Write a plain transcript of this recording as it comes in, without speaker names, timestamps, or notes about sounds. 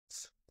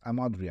I'm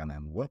Adrian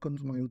and welcome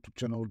to my YouTube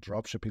channel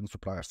Dropshipping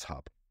Suppliers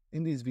Hub.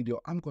 In this video,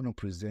 I'm going to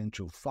present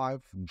you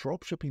 5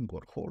 dropshipping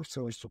or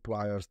wholesale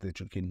suppliers that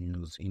you can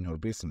use in your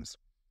business.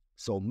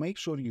 So make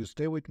sure you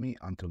stay with me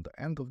until the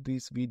end of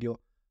this video.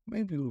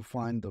 Maybe you'll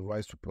find the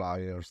right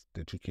suppliers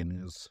that you can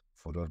use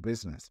for your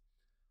business.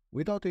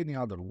 Without any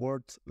other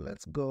words,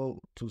 let's go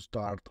to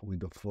start with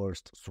the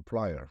first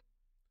supplier,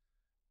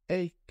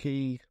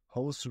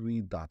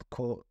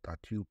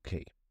 akhosiery.co.uk.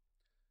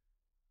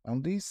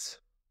 On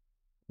this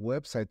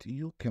website,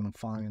 you can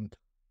find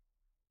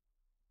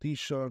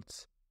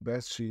t-shirts,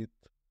 bedsheet,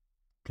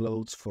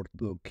 clothes for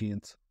the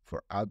kids,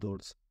 for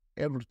adults,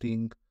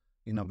 everything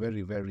in a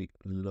very, very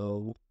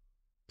low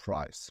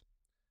price.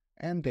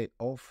 And they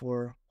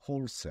offer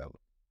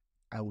wholesale.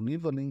 I will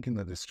leave a link in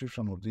the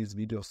description of this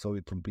video so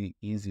it will be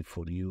easy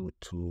for you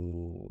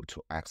to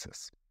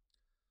access.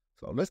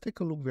 So let's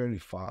take a look very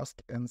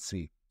fast and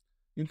see.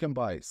 You can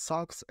buy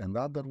socks and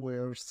other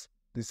wears.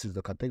 This is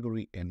the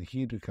category, and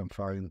here you can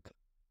find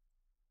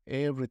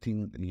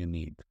everything you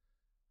need.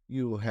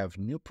 You have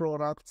new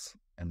products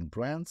and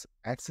brands,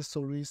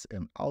 accessories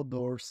and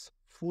outdoors,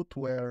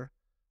 footwear,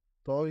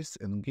 toys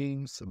and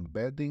games,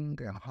 bedding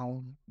and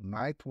home,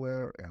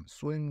 nightwear and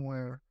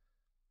swimwear,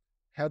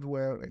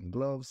 headwear and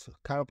gloves,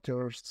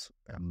 characters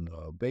and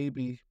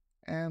baby.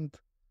 And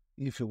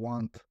if you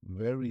want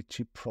very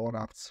cheap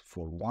products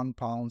for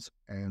 £1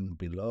 and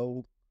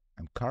below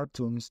and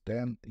cartoons,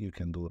 then you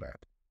can do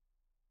that.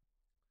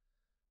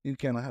 You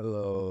can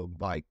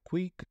buy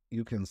quick,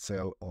 you can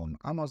sell on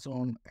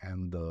Amazon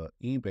and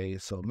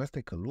eBay. So let's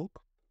take a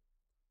look.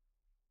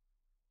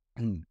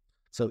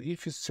 So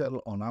if you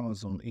sell on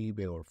Amazon,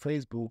 eBay or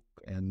Facebook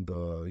and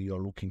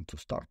you're looking to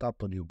start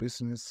up a new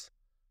business,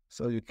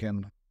 so you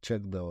can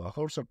check the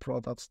wholesale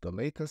products, the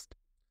latest,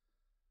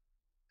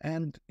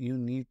 and you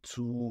need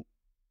to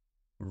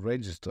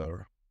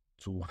register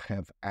to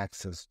have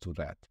access to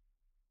that.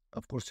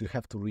 Of course, you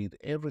have to read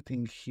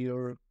everything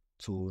here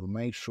to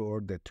make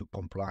sure that you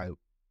comply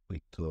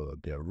with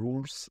their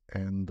rules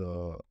and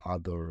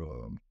other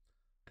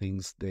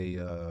things they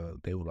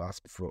will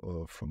ask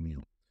from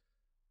you.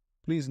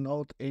 Please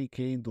note,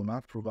 AK do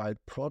not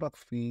provide product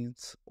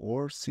feeds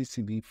or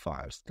CSV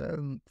files.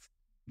 Then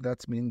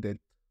that means that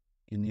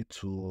you need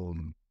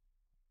to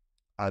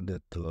add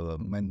it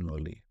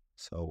manually.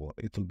 So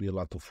it will be a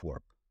lot of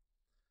work.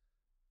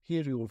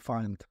 Here you will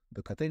find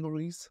the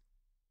categories,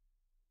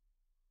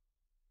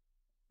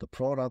 the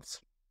products.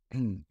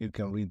 You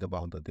can read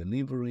about the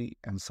delivery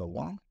and so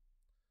on.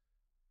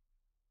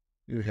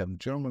 You have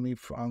Germany,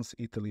 France,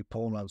 Italy,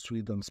 Poland,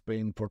 Sweden,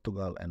 Spain,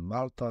 Portugal, and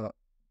Malta.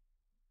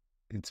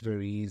 It's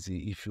very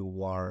easy if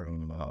you are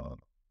in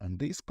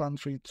this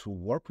country to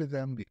work with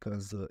them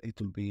because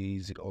it will be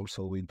easy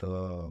also with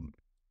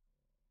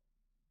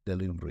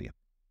delivery.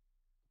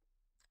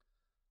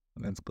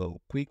 Let's go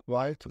quick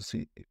buy to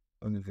see.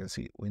 And you can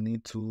see we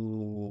need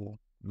to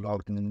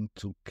log in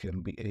to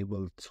can be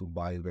able to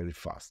buy very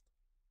fast.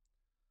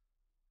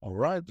 All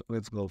right,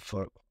 let's go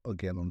for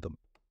again on the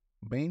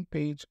main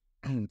page,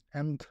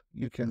 and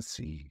you can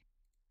see,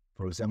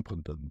 for example,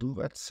 the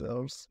duvet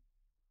sales.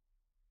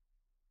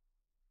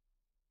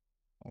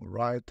 All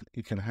right,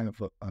 you can have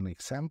an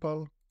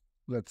example.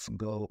 Let's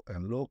go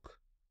and look.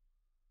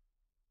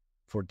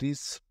 For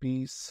this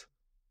piece,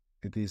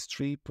 it is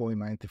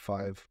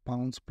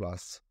 £3.95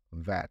 plus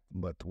VAT.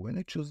 But when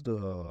you choose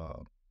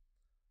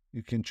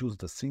you can choose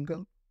the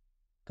single,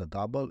 the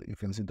double. You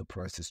can see the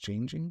price is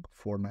changing,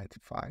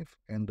 £4.95,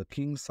 and the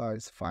king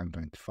size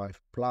 £5.95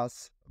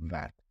 plus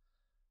VAT.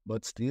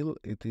 But still,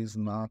 it is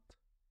not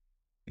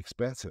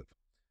expensive,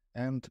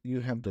 and you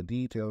have the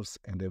details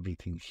and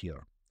everything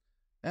here.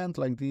 And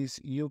like this,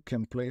 you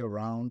can play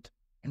around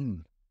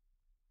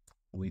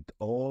with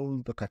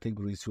all the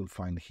categories you'll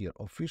find here.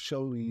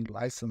 Officially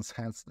licensed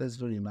hats, that's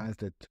very nice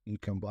that you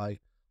can buy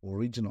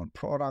original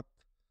product,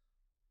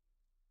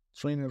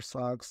 trainer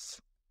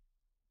socks,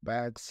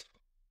 bags,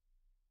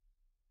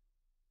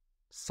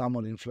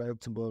 summer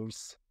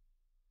inflatables.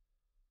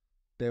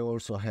 They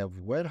also have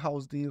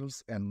warehouse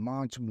deals and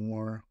much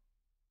more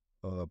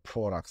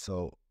products.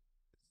 So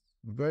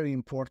very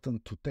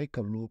important to take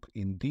a look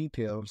in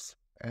details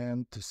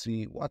and to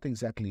see what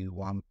exactly you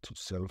want to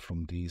sell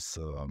from this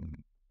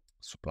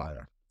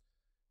supplier.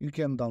 You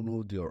can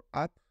download your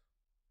app,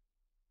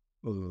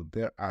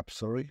 their app,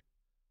 sorry.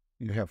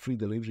 You have free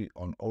delivery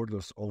on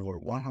orders over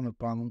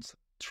 £100,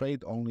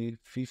 trade only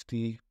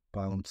 £50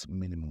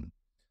 minimum.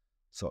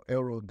 So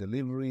euro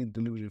delivery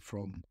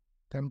from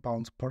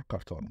 £10 per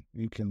carton.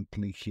 You can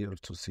click here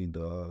to see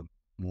the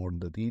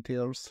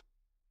details.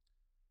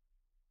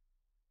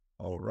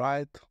 All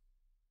right.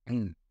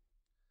 And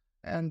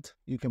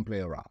you can play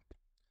around.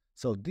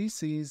 So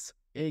this is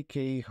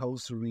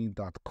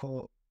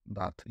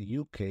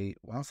akhosiery.co.uk.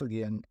 Once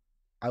again,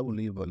 I will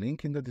leave a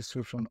link in the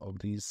description of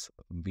this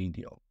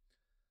video.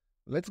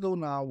 Let's go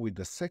now with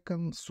the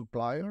second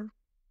supplier,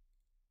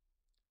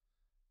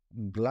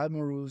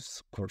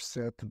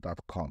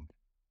 glamorouscorset.com.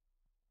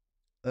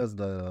 As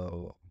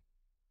the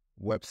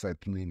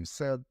website name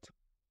said,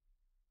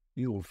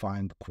 you will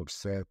find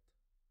corset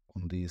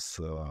on this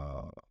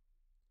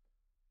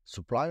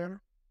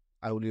supplier.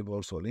 I will leave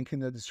also a link in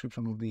the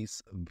description of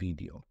this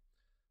video.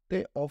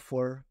 They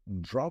offer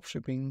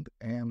dropshipping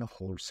and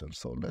wholesale.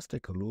 So let's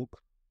take a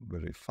look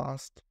very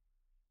fast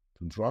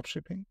to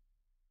dropshipping.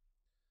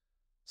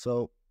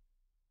 So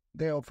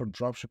they offer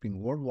dropshipping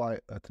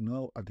worldwide at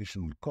no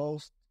additional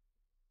cost.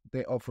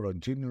 They offer a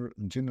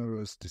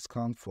generous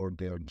discount for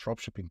their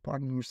dropshipping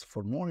partners.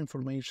 For more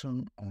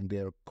information on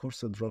their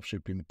course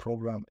dropshipping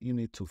program, you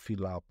need to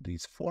fill out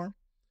this form.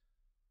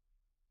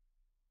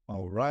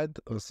 All right,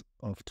 as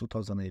of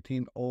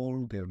 2018,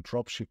 all their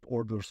dropship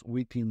orders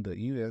within the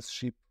US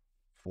ship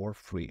for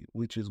free,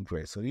 which is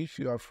great. So if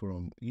you are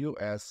from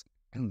US,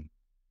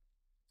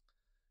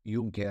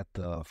 you get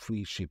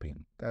free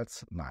shipping.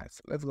 That's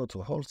nice. Let's go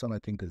to wholesale. I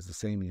think it's the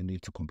same. You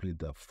need to complete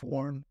the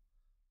form.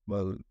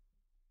 Well,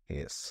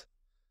 yes.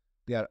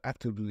 They are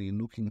actively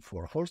looking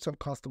for wholesale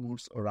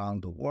customers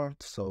around the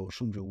world. So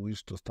should you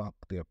wish to stock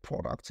their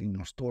products in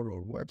your store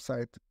or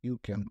website, you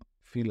can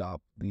fill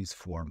up this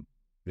form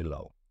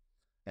below.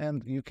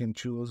 And you can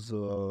choose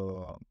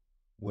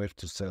where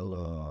to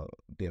sell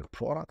their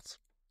products.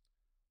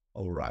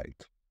 All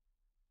right.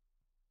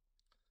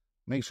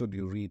 Make sure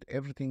you read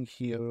everything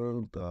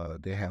here.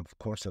 They have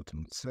corset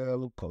and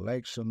sale,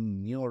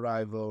 collection, new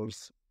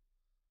arrivals,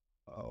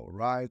 all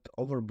right,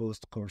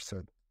 overboost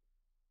corset,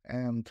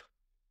 and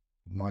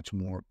much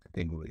more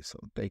categories. So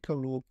take a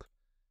look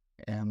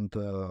and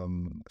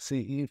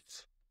see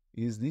if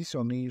is this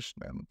your niche,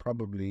 then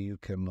probably you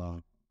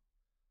can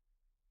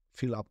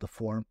fill up the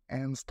form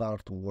and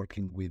start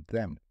working with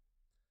them.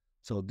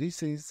 So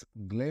this is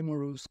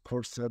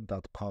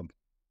glamorouscorset.com.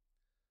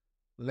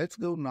 Let's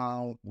go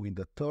now with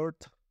the third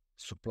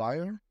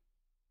supplier,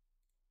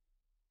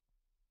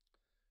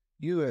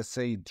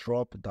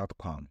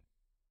 usadrop.com.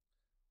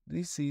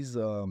 This is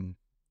a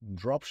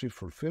dropship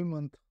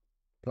fulfillment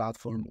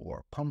platform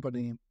or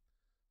company.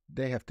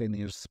 They have 10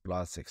 years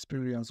plus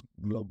experience,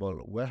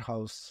 global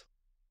warehouse,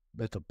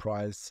 better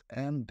price,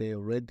 and they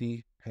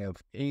already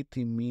have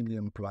 80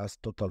 million plus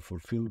total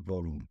fulfilled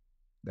volume.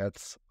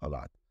 That's a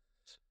lot.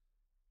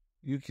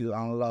 You can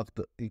unlock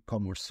the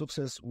e-commerce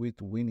success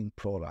with winning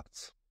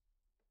products.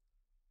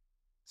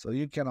 So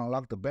you can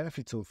unlock the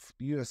benefits of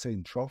USA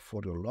Drop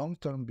for your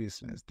long-term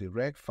business,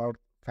 direct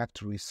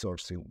factory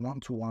sourcing,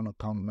 one-to-one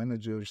account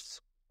managers,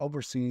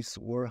 overseas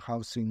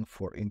warehousing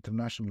for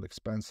international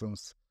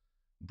expansions,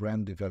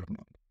 brand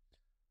development.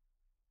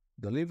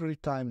 Delivery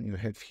time, you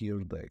have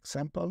here the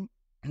example.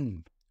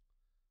 You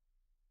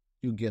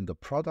get the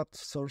product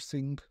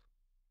sourcing.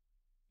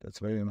 That's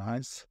very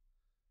nice.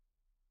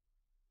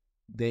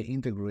 They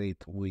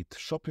integrate with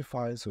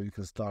Shopify, so you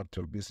can start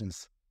your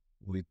business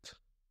with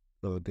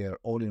their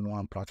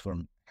all-in-one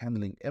platform,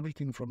 handling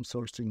everything from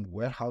sourcing,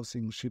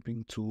 warehousing,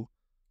 shipping to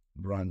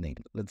branding.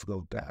 Let's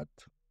go that.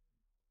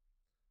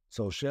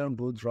 So share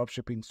good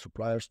dropshipping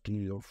suppliers to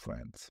your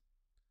friends.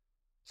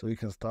 So you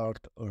can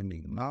start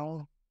earning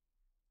now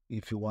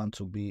if you want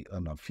to be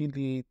an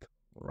affiliate,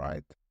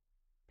 right?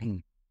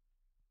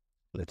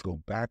 Let's go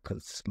back.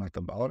 It's not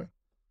about it.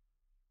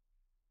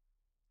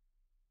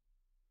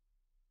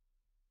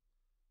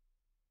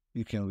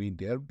 You can read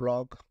their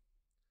blog.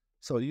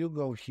 So you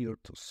go here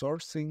to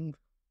sourcing.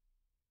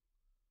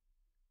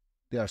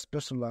 They are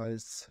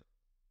specialized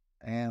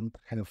and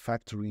have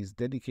factories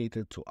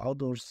dedicated to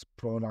outdoors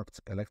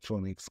products,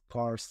 electronics,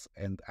 cars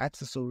and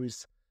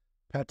accessories,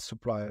 pet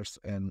suppliers,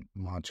 and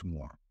much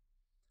more.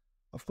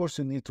 Of course,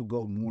 you need to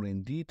go more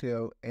in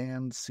detail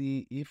and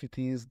see if it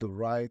is the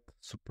right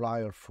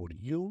supplier for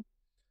you.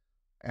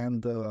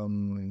 And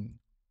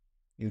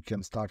you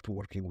can start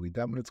working with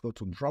them. Let's go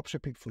to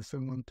dropshipping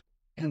fulfillment.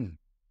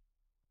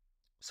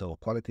 So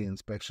quality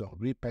inspection,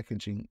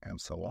 repackaging, and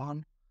so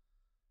on.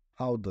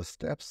 What the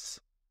steps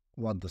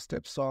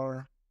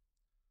are.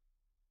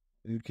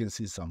 You can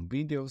see some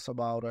videos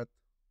about it.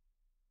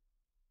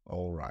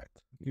 All right.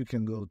 You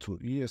can go to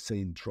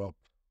USA Drop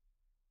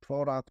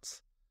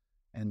products.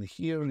 And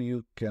here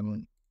you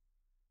can,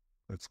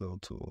 let's go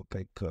to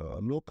take a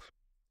look.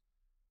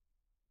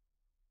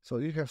 So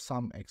you have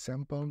some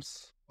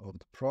examples of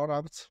the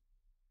products.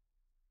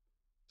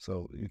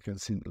 So you can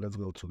see, let's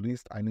go to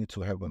list. I need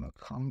to have an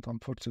account.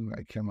 Unfortunately,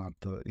 I cannot,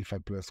 if I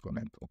press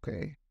connect,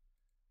 okay.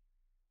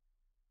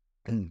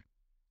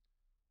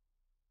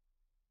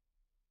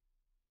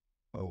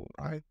 All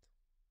right.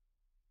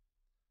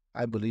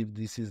 I believe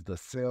this is the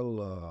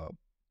sale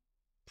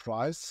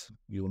price.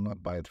 You will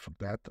not buy it for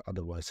that.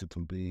 Otherwise, it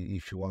will be,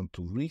 if you want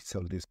to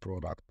resell this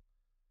product,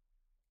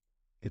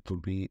 it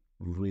will be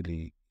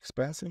really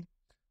expensive.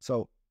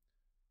 So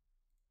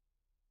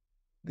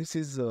this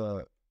is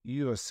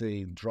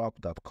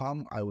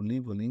usadrop.com. I will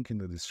leave a link in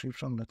the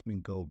description. Let me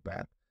go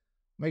back.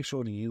 Make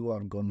sure you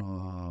are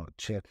gonna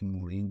check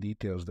more in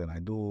details than I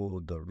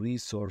do, the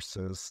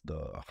resources,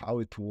 how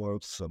it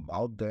works,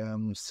 about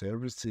them,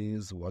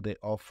 services, what they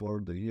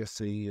offer, the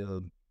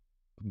USA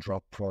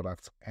drop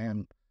products,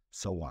 and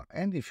so on.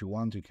 And if you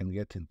want, you can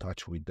get in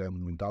touch with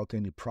them without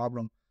any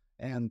problem.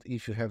 And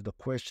if you have the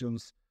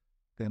questions,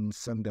 then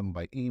send them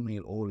by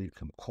email, or you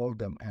can call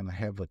them and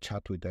have a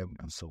chat with them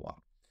and so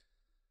on.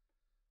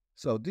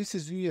 So this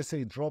is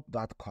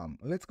usadrop.com.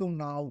 Let's go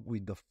now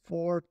with the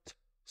fourth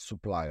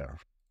supplier,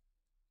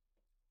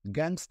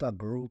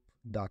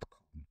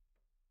 gangstagroup.com.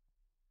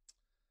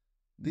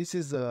 This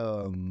is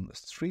a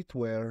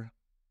streetwear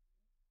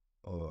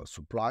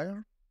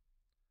supplier,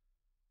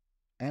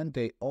 and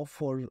they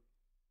offer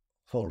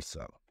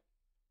wholesale.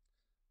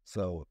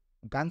 So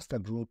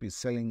Gangsta Group is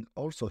selling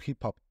also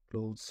hip-hop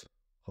clothes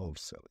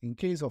wholesale. In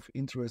case of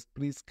interest,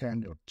 please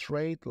scan your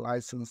trade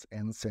license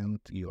and send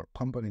your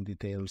company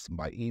details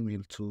by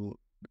email to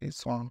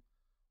this one,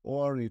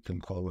 or you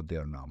can call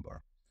their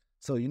number.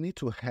 So you need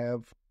to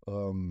have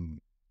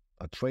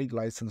a trade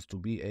license to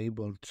be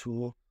able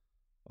to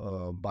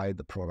buy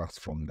the products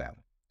from them.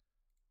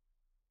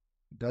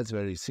 That's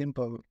very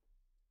simple.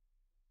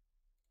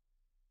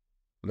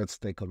 Let's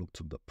take a look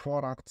to the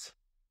products.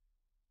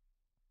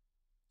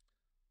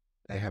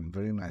 They have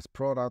very nice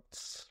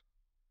products.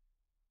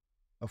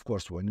 Of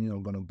course, when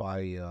you're going to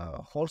buy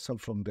wholesale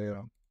from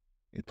there,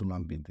 it will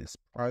not be this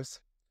price.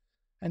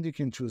 And you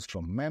can choose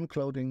from men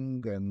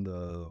clothing and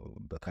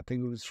the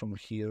categories from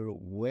here: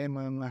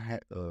 women,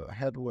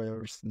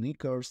 headwear,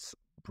 sneakers,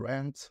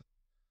 brands,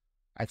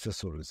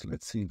 accessories.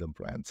 Let's see the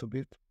brands a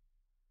bit.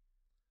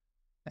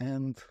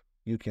 And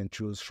you can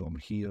choose from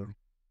here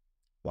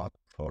what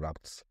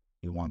products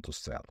you want to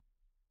sell.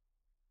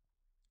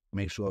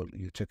 Make sure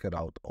you check it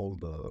out, all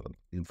the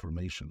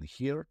information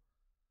here.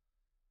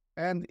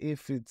 And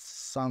if it's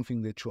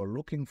something that you are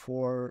looking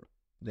for,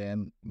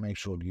 then make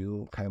sure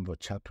you have a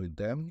chat with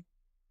them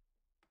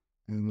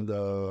and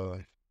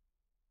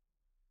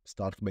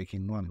start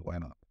making money. Why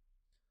not?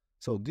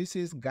 So this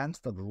is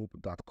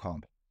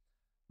gangstagroup.com.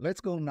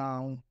 Let's go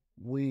now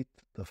with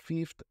the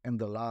fifth and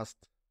the last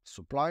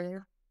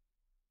supplier,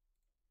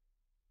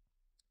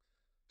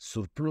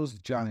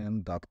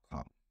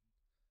 surplusegiant.com.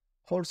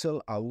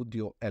 Wholesale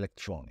audio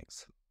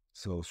electronics.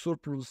 So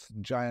Surplus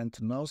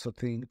Giant knows a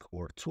thing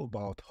or two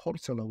about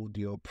wholesale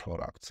audio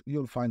products.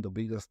 You'll find the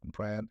biggest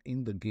brand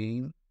in the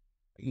game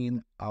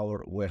in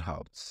our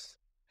warehouse.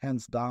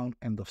 Hands down,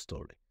 end of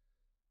story.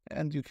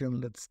 And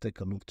let's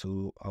take a look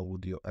to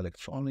audio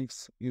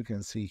electronics. You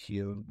can see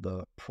here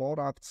the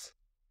products.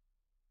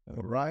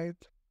 All right.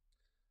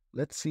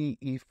 Let's see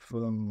if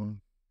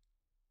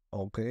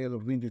okay,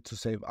 we need to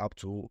save up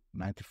to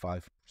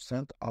 95%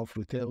 off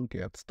retail.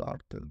 Get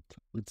started.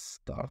 Let's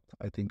start.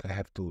 I think I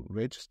have to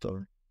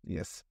register.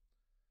 Yes.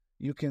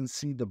 You can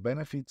see the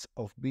benefits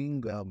of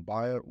being a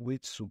buyer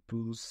with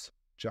Surplus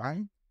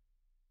Giant.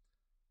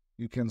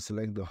 You can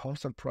select the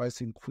wholesale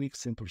pricing, quick,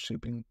 simple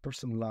shipping,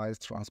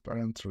 personalized,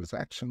 transparent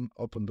transaction,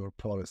 open door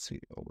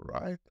policy. All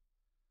right.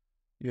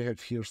 You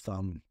have here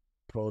some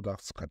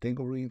products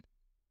category.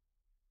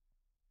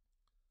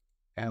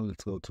 And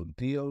let's go to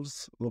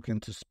deals,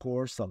 looking to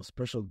score some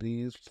special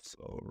deals.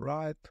 All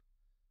right.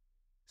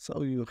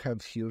 So you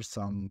have here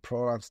some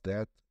products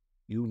that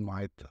you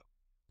might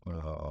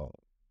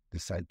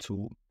decide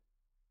to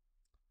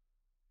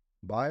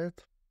buy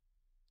it.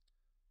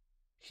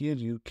 Here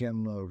you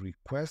can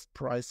request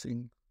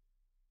pricing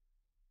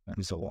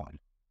and so on.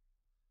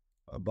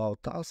 About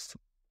us.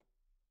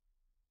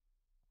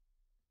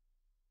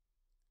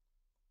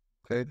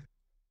 Okay.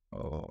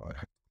 Oh, I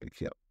have to click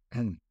here.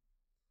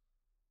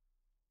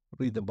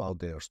 Read about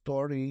their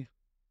story,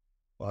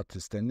 what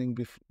is standing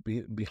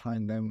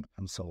behind them,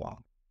 and so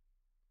on.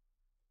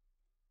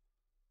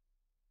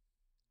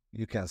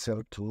 You can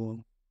sell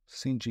to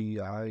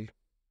CGI.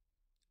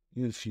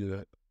 If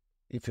you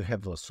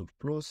have a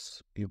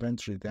surplus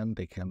inventory, then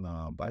they can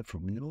buy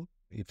from you.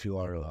 If you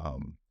are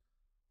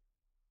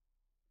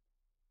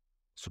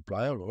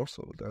supplier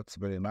also, that's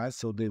very nice.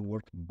 So they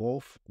work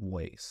both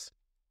ways.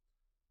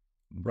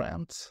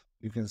 Brands,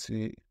 you can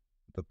see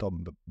the top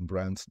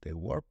brands they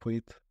work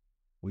with,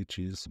 which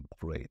is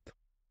great.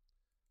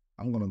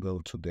 I'm going to go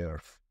to their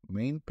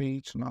main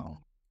page now.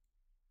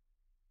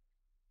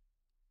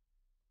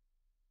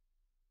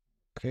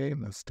 Okay,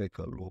 let's take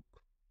a look.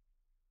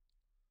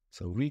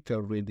 So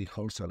retail ready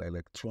wholesale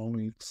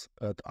electronics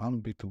at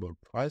unbeatable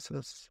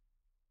prices.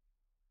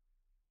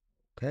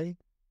 Okay.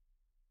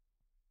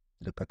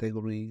 The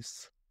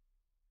categories.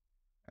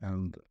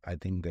 And I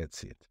think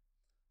that's it.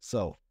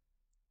 So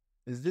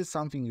is this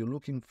something you're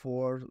looking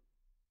for?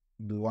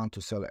 Do you want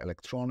to sell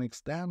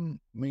electronics? Then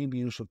maybe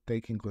you should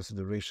take in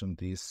consideration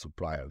this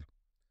supplier.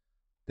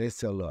 They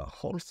sell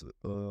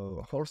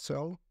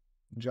wholesale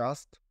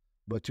just,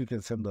 but you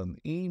can send an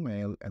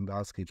email and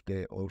ask if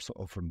they also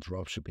offer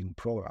dropshipping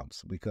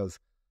programs, because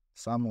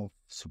some of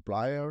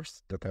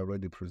suppliers that I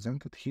already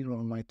presented here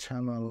on my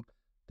channel,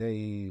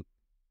 they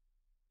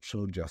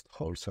show just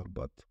wholesale,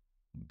 but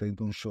they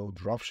don't show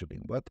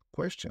dropshipping. But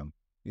question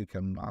you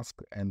can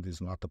ask, and it's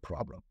not a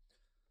problem.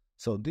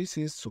 So this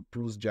is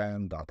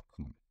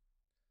surplusegiant.com.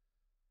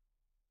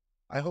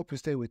 I hope you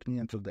stay with me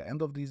until the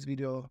end of this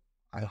video.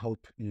 I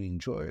hope you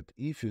enjoyed.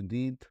 If you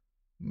did,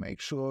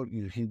 make sure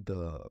you hit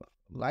the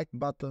like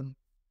button,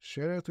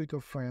 share it with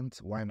your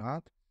friends, why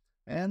not?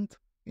 And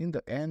In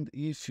the end,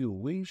 if you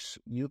wish,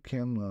 you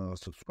can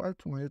subscribe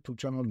to my YouTube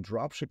channel,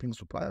 Dropshipping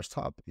Suppliers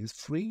Hub. It's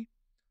free.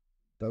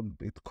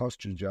 It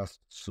costs you just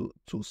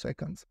 2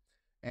 seconds.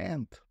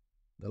 And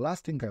the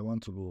last thing I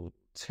want to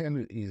tell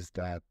you is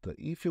that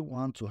if you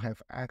want to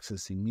have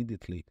access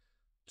immediately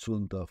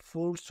to the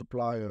full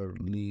supplier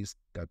list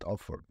that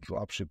offer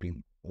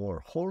dropshipping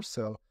or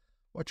wholesale,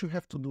 what you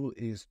have to do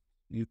is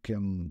you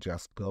can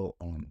just go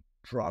on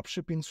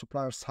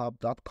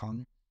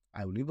dropshipping-suppliershub.com.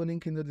 I will leave a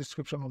link in the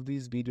description of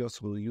this video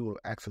so you will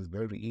access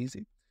very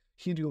easy.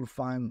 Here you'll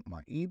find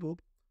my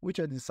ebook, which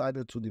I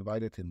decided to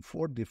divide it in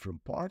 4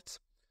 different parts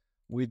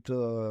with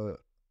a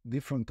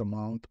different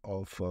amount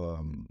of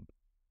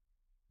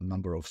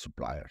number of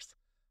suppliers.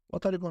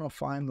 What are you going to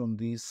find on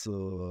this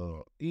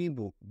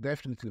ebook?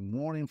 Definitely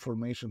more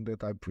information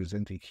that I'm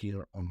presenting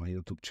here on my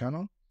YouTube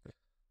channel.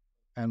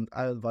 And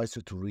I advise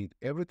you to read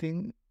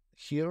everything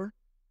here.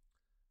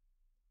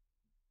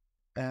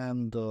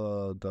 And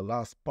the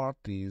last part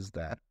is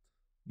that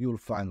you'll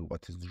find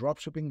what is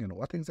dropshipping and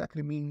what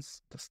exactly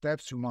means, the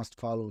steps you must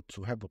follow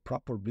to have a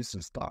proper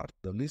business start,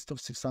 the list of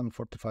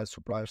 645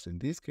 suppliers in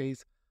this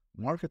case,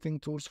 marketing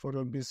tools for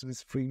your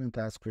business, frequent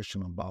asked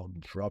question about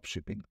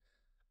dropshipping.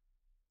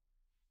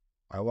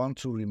 I want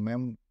to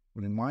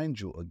remind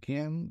you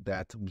again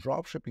that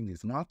dropshipping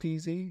is not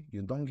easy.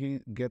 You don't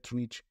get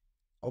rich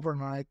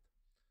overnight.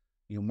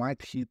 You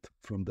might hit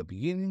from the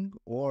beginning,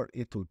 or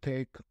it will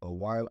take a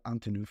while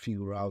until you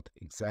figure out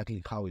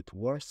exactly how it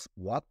works,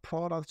 what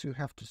products you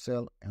have to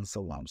sell, and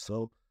so on.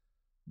 So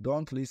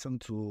don't listen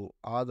to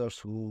others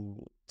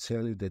who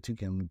tell you that you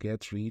can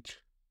get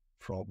rich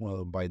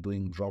from by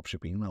doing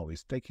dropshipping. No,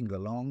 it's taking a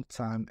long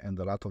time and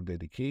a lot of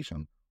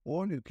dedication,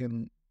 or you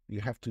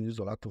have to use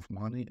a lot of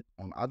money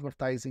on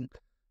advertising,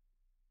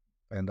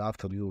 and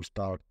after you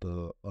start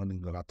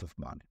earning a lot of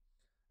money.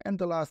 And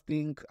the last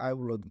thing, I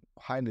would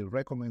highly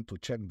recommend to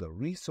check the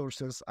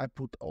resources. I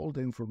put all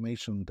the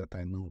information that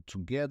I know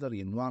together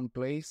in one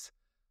place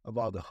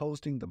about the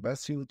hosting, the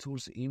best SEO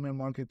tools, email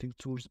marketing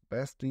tools,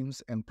 best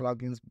themes and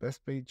plugins,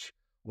 best page,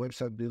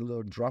 website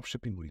builder,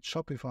 dropshipping with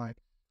Shopify.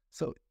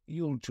 So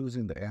you'll choose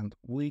in the end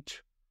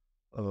which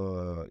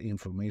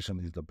information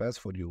is the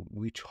best for you,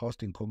 which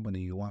hosting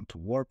company you want to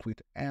work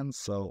with, and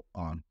so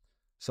on.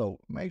 So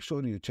make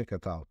sure you check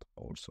it out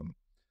also.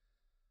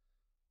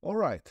 All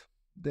right.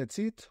 That's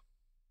it.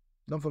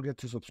 Don't forget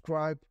to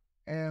subscribe,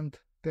 and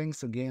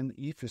thanks again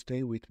if you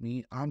stay with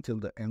me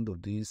until the end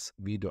of this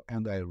video,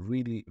 and I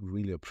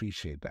really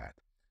appreciate that.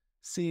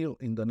 See you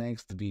in the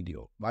next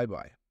video. Bye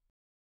bye.